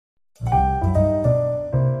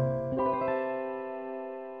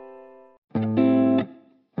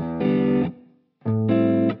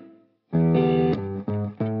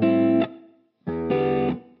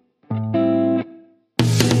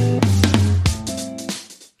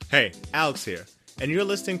Hey, Alex here, and you're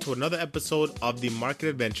listening to another episode of the Market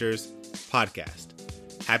Adventures podcast.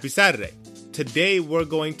 Happy Saturday. Today we're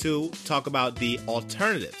going to talk about two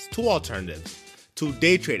alternatives to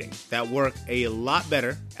day trading that work a lot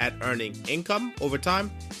better at earning income over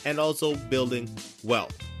time and also building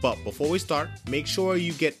wealth. But before we start, make sure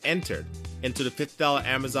you get entered into the $50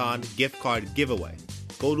 Amazon gift card giveaway.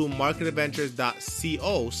 Go to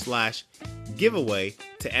marketadventures.co/giveaway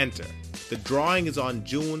to enter. The drawing is on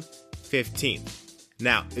June 15th.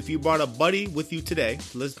 Now, if you brought a buddy with you today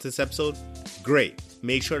to listen to this episode, great.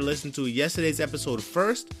 Make sure to listen to yesterday's episode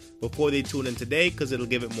first before they tune in today because it'll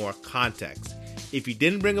give it more context. If you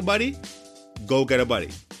didn't bring a buddy, go get a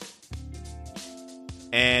buddy.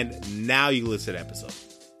 And now you listen to the episode.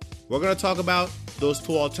 We're going to talk about those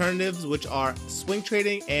two alternatives, which are swing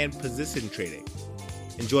trading and position trading.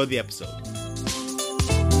 Enjoy the episode.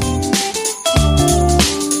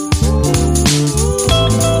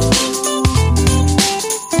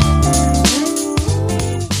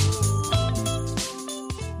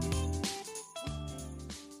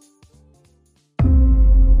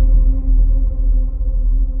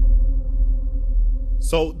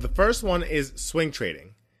 So the first one is swing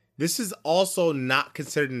trading. This is also not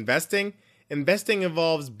considered investing. Investing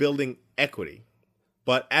involves building equity.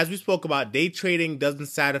 But as we spoke about, day trading doesn't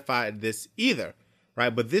satisfy this either,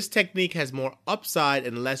 right? But this technique has more upside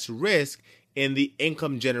and less risk in the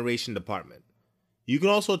income generation department. You can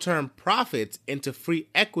also turn profits into free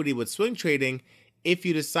equity with swing trading if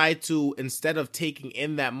you decide to, instead of taking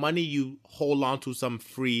in that money, you hold on to some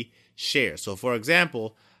free shares. So for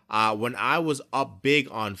example, when I was up big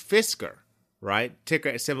on Fisker, right?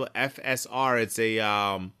 Ticker symbol FSR, it's a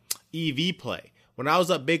EV play. When I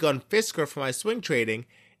was up big on Fisker for my swing trading,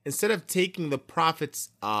 instead of taking the profits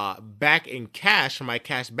back in cash from my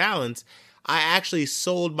cash balance, I actually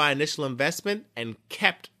sold my initial investment and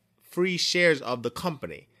kept free shares of the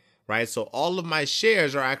company, right? So all of my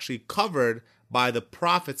shares are actually covered by the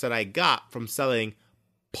profits that I got from selling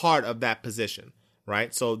part of that position,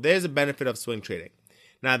 right? So there's a benefit of swing trading.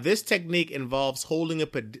 Now, this technique involves holding a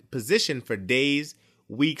position for days,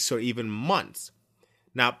 weeks, or even months.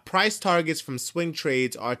 Now, price targets from swing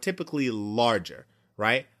trades are typically larger,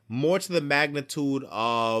 right? More to the magnitude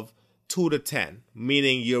of 2 to 10,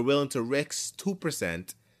 meaning you're willing to risk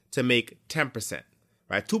 2% to make 10%,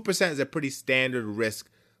 right? 2% is a pretty standard risk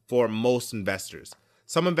for most investors.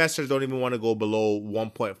 Some investors don't even want to go below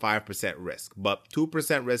 1.5% risk, but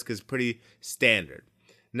 2% risk is pretty standard.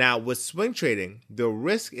 Now, with swing trading, the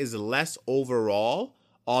risk is less overall,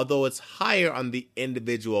 although it's higher on the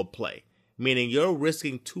individual play, meaning you're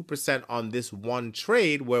risking 2% on this one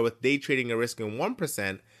trade, where with day trading, you're risking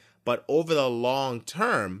 1%, but over the long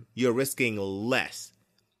term, you're risking less.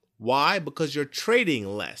 Why? Because you're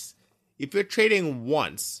trading less. If you're trading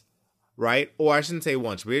once, right, or I shouldn't say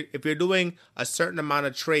once, if you're doing a certain amount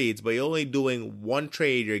of trades, but you're only doing one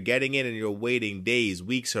trade, you're getting in and you're waiting days,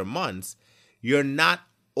 weeks, or months, you're not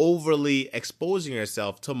overly exposing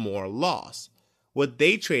yourself to more loss. With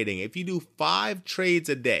day trading, if you do 5 trades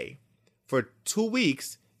a day for 2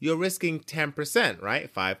 weeks, you're risking 10%, right?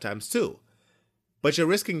 5 times 2. But you're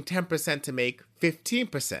risking 10% to make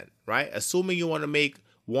 15%, right? Assuming you want to make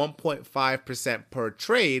 1.5% per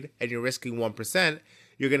trade and you're risking 1%,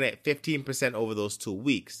 you're going to get 15% over those 2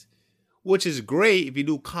 weeks, which is great. If you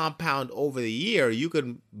do compound over the year, you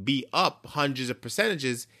can be up hundreds of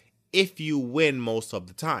percentages if you win most of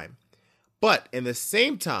the time. But in the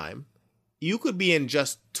same time, you could be in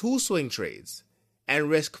just 2 swing trades and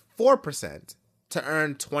risk 4% to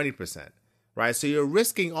earn 20%, right? So you're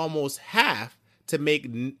risking almost half to make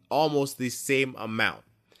almost the same amount.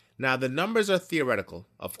 Now, the numbers are theoretical,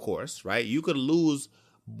 of course, right? You could lose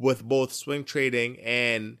with both swing trading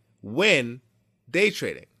and win day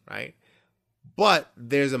trading, right? But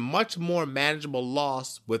there's a much more manageable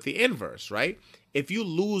loss with the inverse, right? If you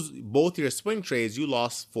lose both your swing trades, you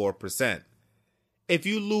lost 4%. If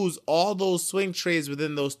you lose all those swing trades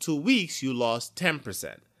within those 2 weeks, you lost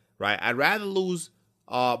 10%, right? I'd rather lose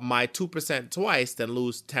my 2% twice than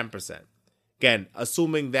lose 10%. Again,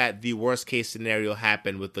 assuming that the worst case scenario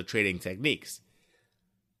happened with the trading techniques.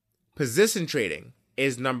 Position trading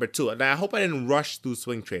is number 2. And I hope I didn't rush through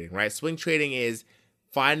swing trading, right? Swing trading is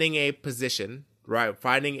finding a position, right?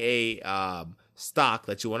 Finding a stock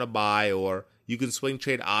that you want to buy, or you can swing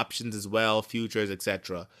trade options as well, futures,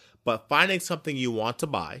 etc. But finding something you want to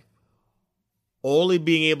buy, only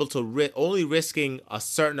being able to only risking a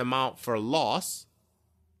certain amount for loss,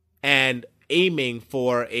 and aiming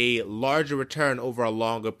for a larger return over a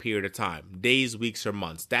longer period of time, days, weeks, or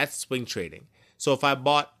months. That's swing trading. So if I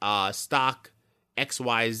bought stock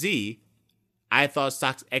XYZ, I thought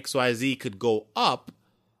stocks XYZ could go up,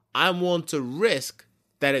 I'm willing to risk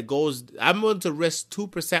that it goes, I'm willing to risk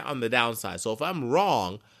 2% on the downside. So if I'm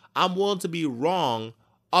wrong, I'm willing to be wrong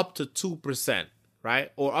up to 2%,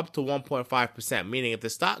 right? Or up to 1.5%, meaning if the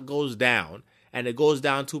stock goes down and it goes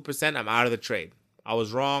down 2%, I'm out of the trade. I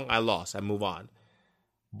was wrong, I lost, I move on.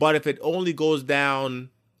 But if it only goes down,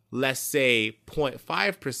 let's say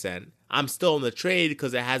 0.5%, I'm still in the trade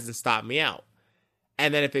because it hasn't stopped me out.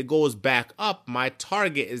 And then if it goes back up, my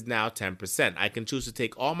target is now 10%. I can choose to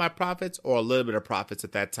take all my profits or a little bit of profits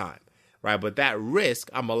at that time, right? But that risk,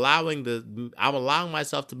 I'm allowing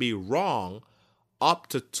myself to be wrong up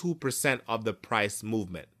to 2% of the price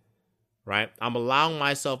movement, right? I'm allowing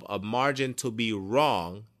myself a margin to be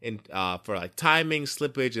wrong in for like timing,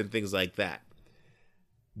 slippage, and things like that.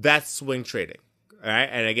 That's swing trading, all right?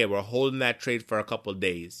 And again, we're holding that trade for a couple of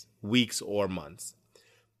days, weeks, or months.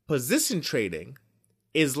 Position trading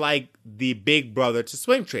is like the big brother to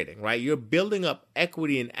swing trading, right? You're building up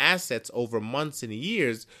equity and assets over months and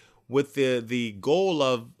years with the goal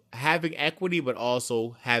of having equity, but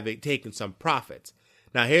also taking some profits.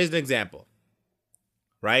 Now, here's an example,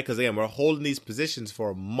 right? Because again, we're holding these positions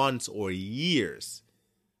for months or years,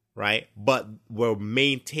 right? But we're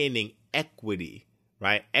maintaining equity,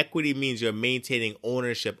 right? Equity means you're maintaining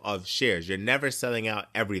ownership of shares. You're never selling out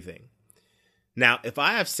everything. Now, if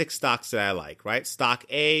I have 6 stocks that I like, right? Stock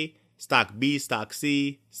A, stock B, stock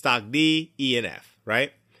C, stock D, E, and F,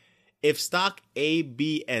 right? If stock A,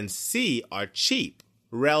 B, and C are cheap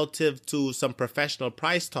relative to some professional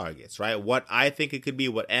price targets, right? What I think it could be,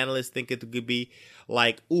 what analysts think it could be,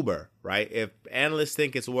 like Uber, right? If analysts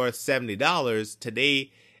think it's worth $70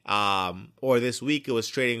 today, or this week it was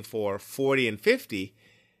trading for 40 and 50.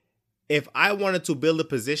 If I wanted to build a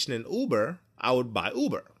position in Uber, I would buy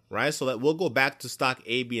Uber, right? So we'll go back to stock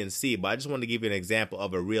A, B, and C, but I just want to give you an example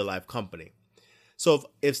of a real life company. So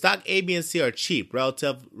if stock A, B, and C are cheap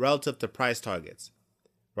relative to price targets,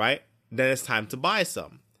 right? Then it's time to buy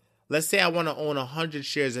some. Let's say I want to own 100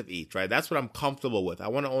 shares of each, right? That's what I'm comfortable with. I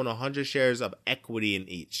want to own 100 shares of equity in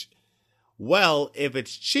each. Well, if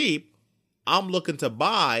it's cheap, I'm looking to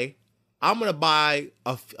buy. I'm going to buy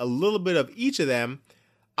a little bit of each of them.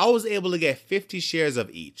 I was able to get 50 shares of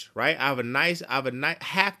each, right? I have a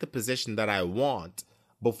half the position that I want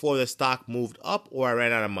before the stock moved up or I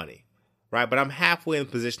ran out of money, right? But I'm halfway in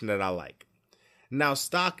the position that I like. Now,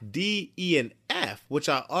 stock D, E, and F, which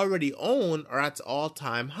I already own, are at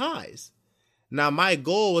all-time highs. Now, my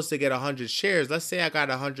goal was to get 100 shares. Let's say I got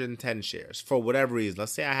 110 shares for whatever reason.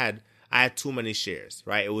 Let's say I had too many shares,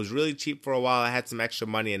 right? It was really cheap for a while. I had some extra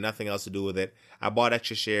money and nothing else to do with it. I bought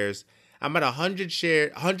extra shares. I'm at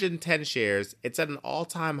 110 shares. It's at an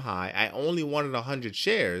all-time high. I only wanted 100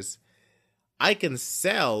 shares. I can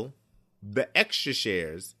sell the extra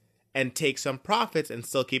shares and take some profits and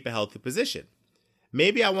still keep a healthy position.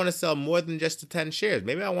 Maybe I want to sell more than just the 10 shares.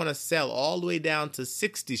 Maybe I want to sell all the way down to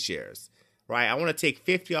 60 shares, right? I want to take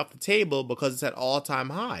 50 off the table because it's at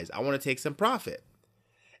all-time highs. I want to take some profit.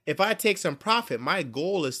 If I take some profit, my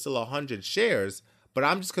goal is still 100 shares, but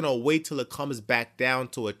I'm just going to wait till it comes back down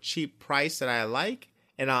to a cheap price that I like,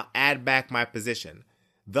 and I'll add back my position.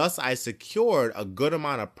 Thus, I secured a good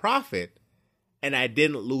amount of profit, and I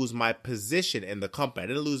didn't lose my position in the company. I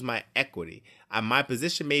didn't lose my equity. My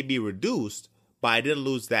position may be reduced, but I didn't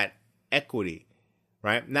lose that equity,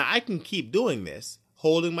 right? Now, I can keep doing this,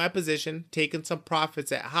 holding my position, taking some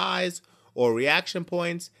profits at highs or reaction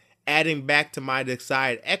points, adding back to my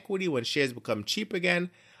desired equity when shares become cheap again.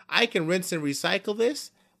 I can rinse and recycle this,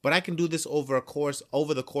 but I can do this over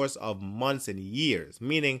the course of months and years,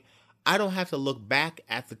 meaning I don't have to look back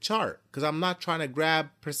at the chart because I'm not trying to grab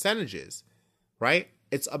percentages, right?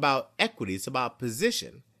 It's about equity. It's about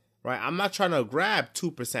position, right? I'm not trying to grab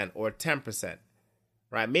 2% or 10%.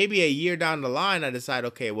 Right? Maybe a year down the line, I decide,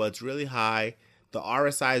 okay, well, it's really high. The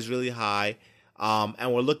RSI is really high.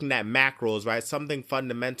 And we're looking at macros, right? Something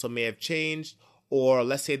fundamental may have changed. Or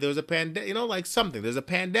let's say there's a pandemic, there's a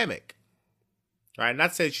pandemic. Right? Not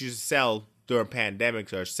to say that you should sell during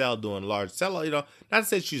pandemics or sell during large sell, not to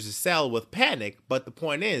say that you should sell with panic. But the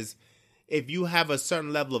point is, if you have a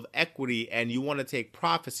certain level of equity and you want to take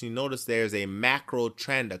profits, you notice there's a macro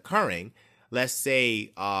trend occurring. Let's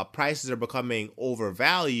say prices are becoming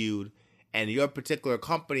overvalued and your particular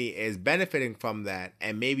company is benefiting from that,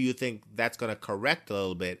 and maybe you think that's going to correct a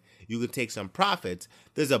little bit, you can take some profits.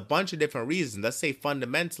 There's a bunch of different reasons. Let's say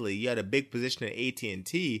fundamentally you had a big position in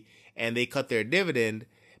AT&T and they cut their dividend.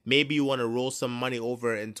 Maybe you want to roll some money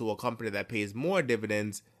over into a company that pays more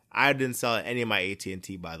dividends. I didn't sell any of my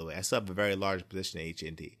AT&T, by the way. I still have a very large position in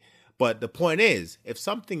AT&T. But the point is, if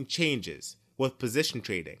something changes with position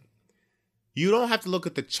trading, You don't have to look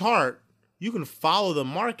at the chart. You can follow the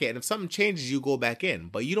market, and if something changes, you go back in.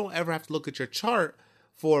 But you don't ever have to look at your chart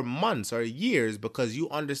for months or years because you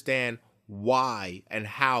understand why and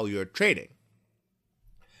how you're trading.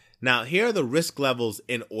 Now, here are the risk levels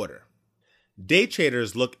in order. Day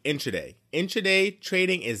traders look intraday. Intraday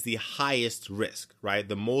trading is the highest risk, right?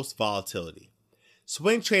 The most volatility.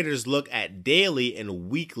 Swing traders look at daily and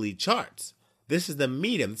weekly charts. This is the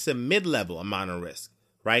medium, it's a mid-level amount of risk,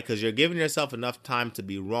 right? Because you're giving yourself enough time to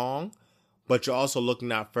be wrong, but you're also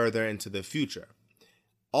looking out further into the future.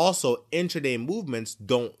 Also, intraday movements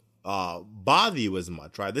don't bother you as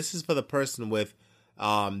much, right? This is for the person with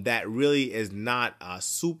that really is not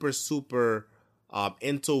super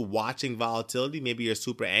into watching volatility. Maybe you're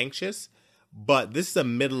super anxious, but this is a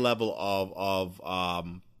middle level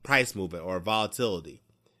of price movement or volatility.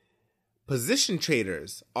 Position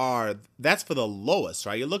traders that's for the lowest,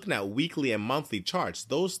 right? You're looking at weekly and monthly charts.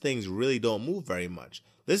 Those things really don't move very much.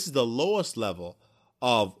 This is the lowest level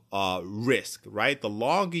of risk, right? The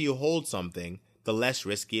longer you hold something, the less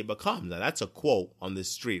risky it becomes. Now, that's a quote on the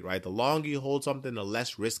street, right? The longer you hold something, the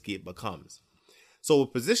less risky it becomes. So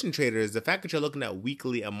with position traders, the fact that you're looking at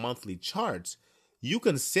weekly and monthly charts, you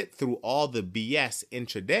can sit through all the BS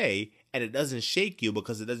intraday and it doesn't shake you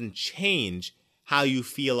because it doesn't change how you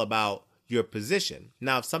feel about your position.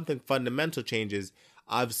 Now, if something fundamental changes,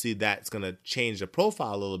 obviously that's going to change the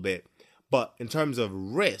profile a little bit. But in terms of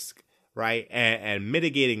risk, right, and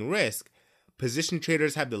mitigating risk, position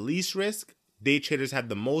traders have the least risk. Day traders have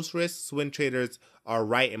the most risk. Swing traders are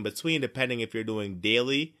right in between, depending if you're doing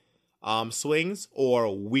daily swings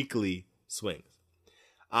or weekly swings.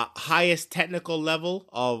 Highest technical level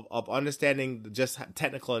of understanding just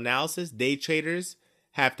technical analysis. Day traders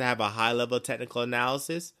have to have a high level of technical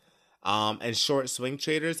analysis. And short swing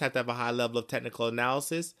traders have to have a high level of technical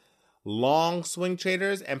analysis. Long swing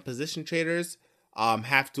traders and position traders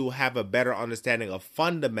have to have a better understanding of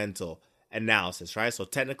fundamental analysis, right? So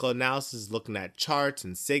technical analysis is looking at charts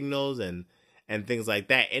and signals and things like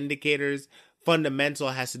that, indicators. Fundamental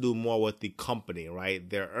has to do more with the company, right?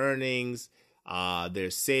 Their earnings, their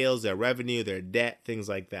sales, their revenue, their debt, things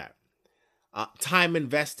like that. Time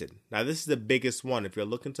invested. Now, this is the biggest one. If you're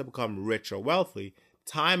looking to become rich or wealthy,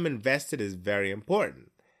 time invested is very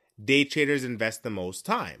important. Day traders invest the most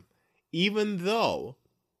time. Even though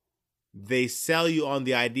they sell you on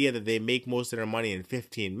the idea that they make most of their money in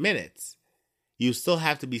 15 minutes, you still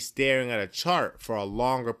have to be staring at a chart for a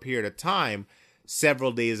longer period of time,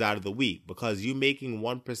 several days out of the week, because you making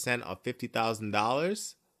 1% of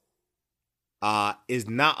 $50,000 is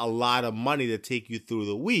not a lot of money to take you through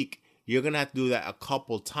the week. You're going to have to do that a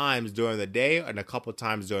couple times during the day and a couple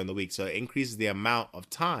times during the week. So it increases the amount of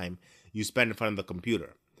time you spend in front of the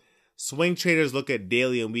computer. Swing traders look at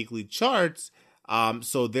daily and weekly charts,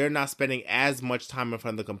 so they're not spending as much time in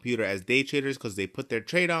front of the computer as day traders because they put their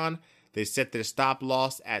trade on, they set their stop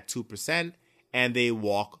loss at 2%, and they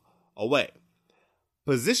walk away.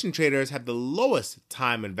 Position traders have the lowest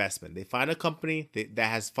time investment. They find a company that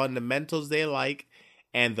has fundamentals they like,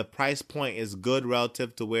 and the price point is good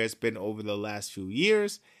relative to where it's been over the last few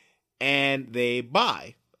years, and they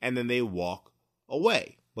buy, and then they walk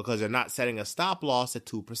away because they're not setting a stop loss at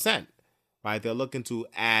 2%, right? They're looking to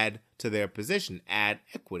add to their position, add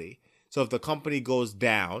equity. So if the company goes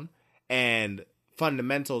down and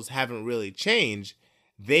fundamentals haven't really changed,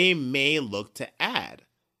 they may look to add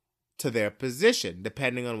to their position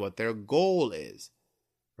depending on what their goal is,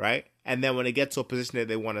 right? And then when they get to a position that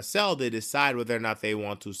they want to sell, they decide whether or not they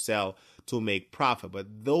want to sell to make profit.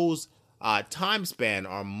 But those time span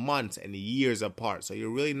are months and years apart. So you're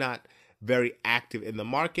really not very active in the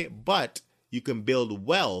market, but you can build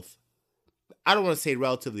wealth. I don't want to say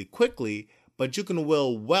relatively quickly, but you can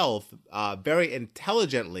build wealth very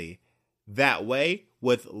intelligently that way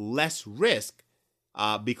with less risk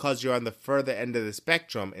because you're on the further end of the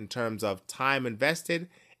spectrum in terms of time invested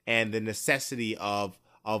and the necessity of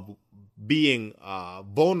being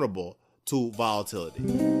vulnerable to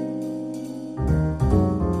volatility.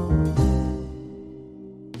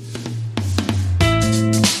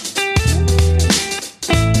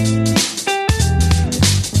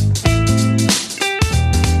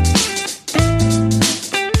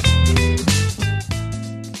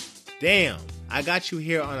 Damn, I got you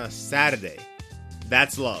here on a Saturday.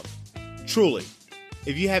 That's love. Truly.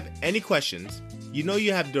 If you have any questions, you know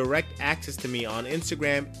you have direct access to me on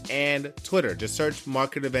Instagram and Twitter. Just search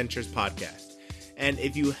Market Adventures Podcast. And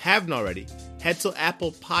if you haven't already, head to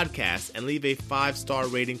Apple Podcasts and leave a 5-star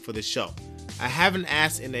rating for the show. I haven't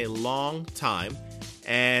asked in a long time,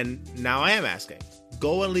 and now I am asking.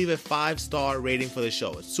 Go and leave a 5-star rating for the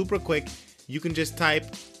show. It's super quick. You can just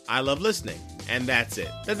type I love listening, and that's it.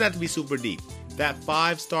 Doesn't have to be super deep. That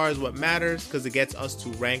 5-star is what matters because it gets us to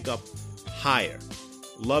rank up higher.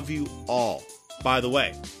 Love you all. By the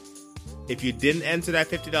way, if you didn't enter that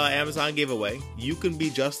 $50 Amazon giveaway, you can be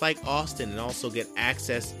just like Austin and also get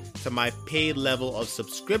access to my paid level of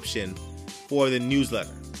subscription for the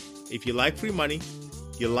newsletter. If you like free money,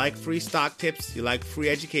 you like free stock tips, you like free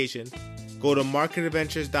education, go to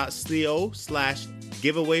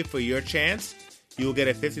marketadventures.co/giveaway for your chance. You will get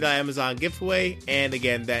a $50 Amazon giveaway and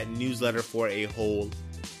again, that newsletter for a whole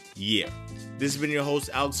year. This has been your host,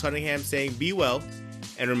 Alex Cunningham, saying be well.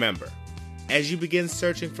 And remember, as you begin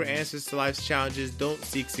searching for answers to life's challenges, don't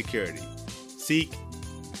seek security. Seek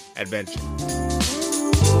adventure.